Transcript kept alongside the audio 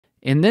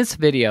In this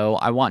video,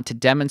 I want to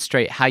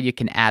demonstrate how you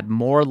can add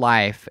more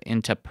life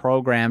into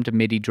programmed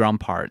MIDI drum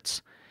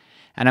parts.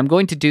 And I'm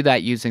going to do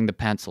that using the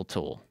pencil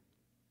tool.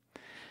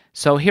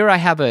 So here I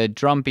have a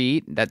drum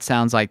beat that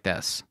sounds like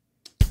this.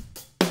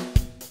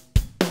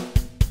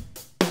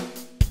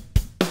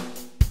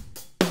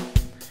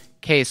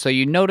 Okay, so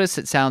you notice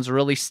it sounds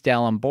really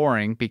stale and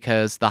boring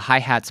because the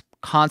hi-hat's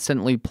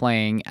constantly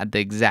playing at the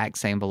exact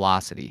same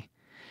velocity.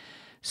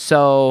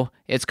 So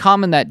it's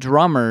common that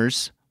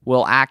drummers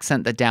will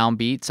accent the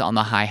downbeats on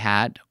the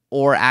hi-hat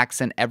or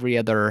accent every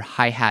other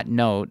hi-hat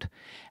note,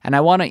 and I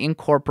want to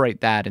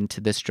incorporate that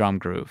into this drum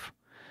groove.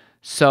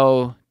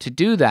 So to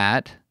do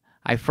that,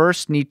 I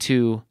first need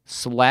to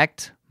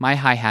select my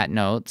hi-hat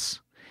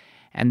notes,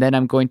 and then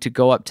I'm going to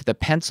go up to the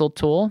pencil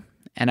tool,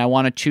 and I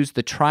want to choose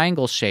the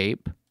triangle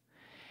shape.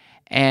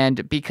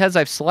 And because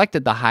I've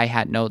selected the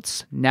hi-hat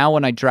notes, now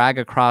when I drag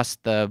across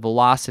the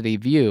velocity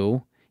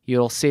view,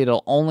 you'll see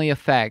it'll only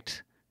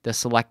affect the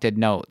selected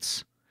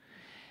notes.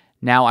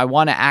 Now I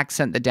want to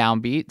accent the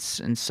downbeats,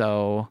 and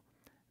so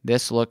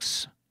this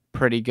looks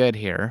pretty good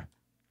here.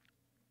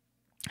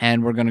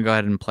 And we're going to go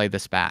ahead and play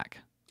this back.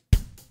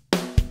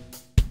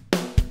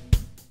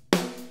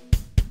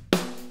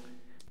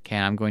 Okay,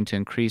 I'm going to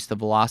increase the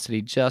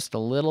velocity just a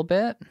little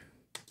bit.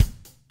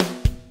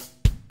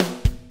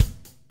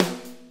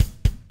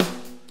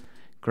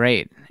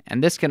 Great,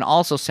 and this can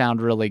also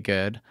sound really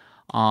good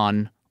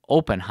on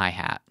open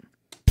hi-hat.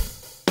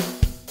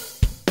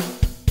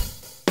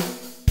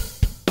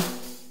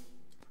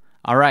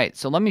 All right,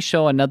 so let me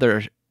show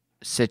another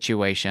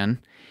situation.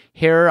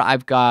 Here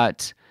I've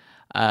got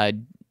a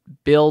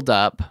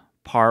build-up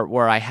part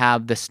where I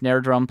have the snare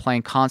drum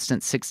playing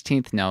constant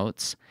 16th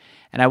notes,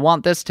 and I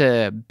want this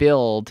to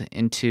build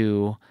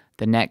into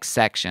the next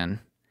section.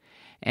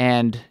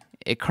 And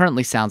it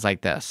currently sounds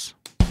like this.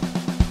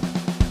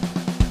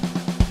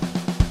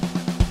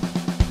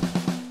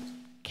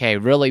 Okay,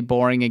 really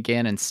boring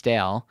again and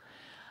stale.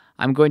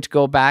 I'm going to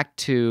go back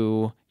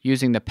to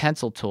using the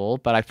pencil tool,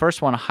 but I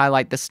first want to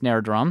highlight the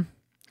snare drum,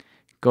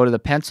 go to the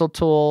pencil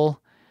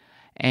tool,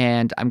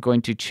 and I'm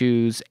going to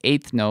choose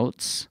eighth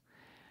notes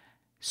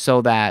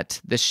so that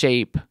the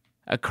shape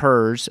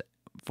occurs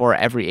for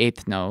every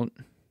eighth note.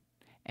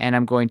 And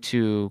I'm going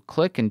to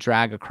click and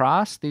drag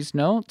across these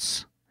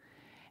notes.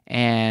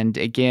 And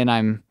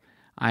again,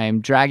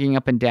 I'm dragging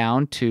up and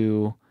down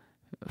to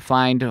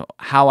find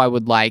how I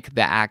would like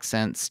the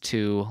accents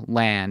to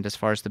land as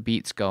far as the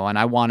beats go, and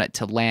I want it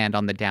to land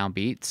on the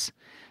downbeats.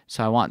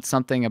 So I want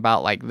something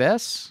about like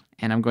this,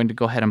 and I'm going to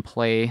go ahead and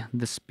play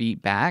this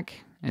beat back.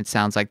 It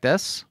sounds like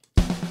this.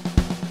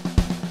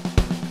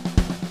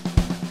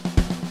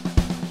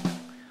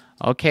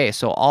 Okay,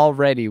 so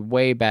already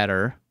way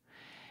better.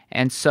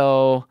 And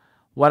so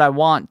what I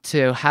want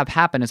to have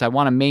happen is I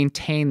want to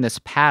maintain this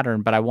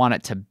pattern, but I want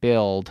it to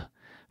build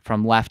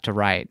from left to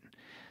right.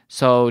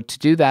 So to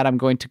do that, I'm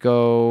going to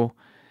go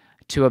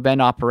to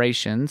Event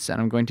Operations,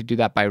 and I'm going to do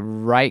that by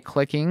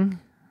right-clicking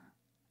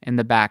in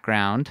the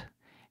background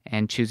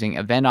and choosing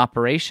Event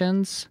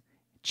Operations,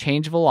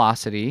 Change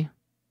Velocity,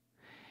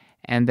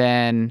 and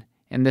then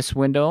in this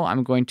window,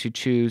 I'm going to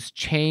choose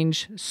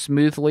Change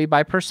Smoothly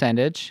by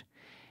Percentage,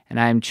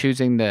 and I'm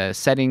choosing the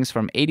settings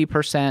from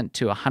 80%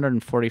 to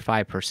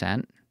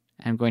 145%.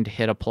 I'm going to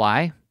hit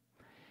Apply,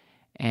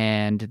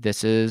 and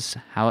this is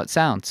how it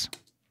sounds.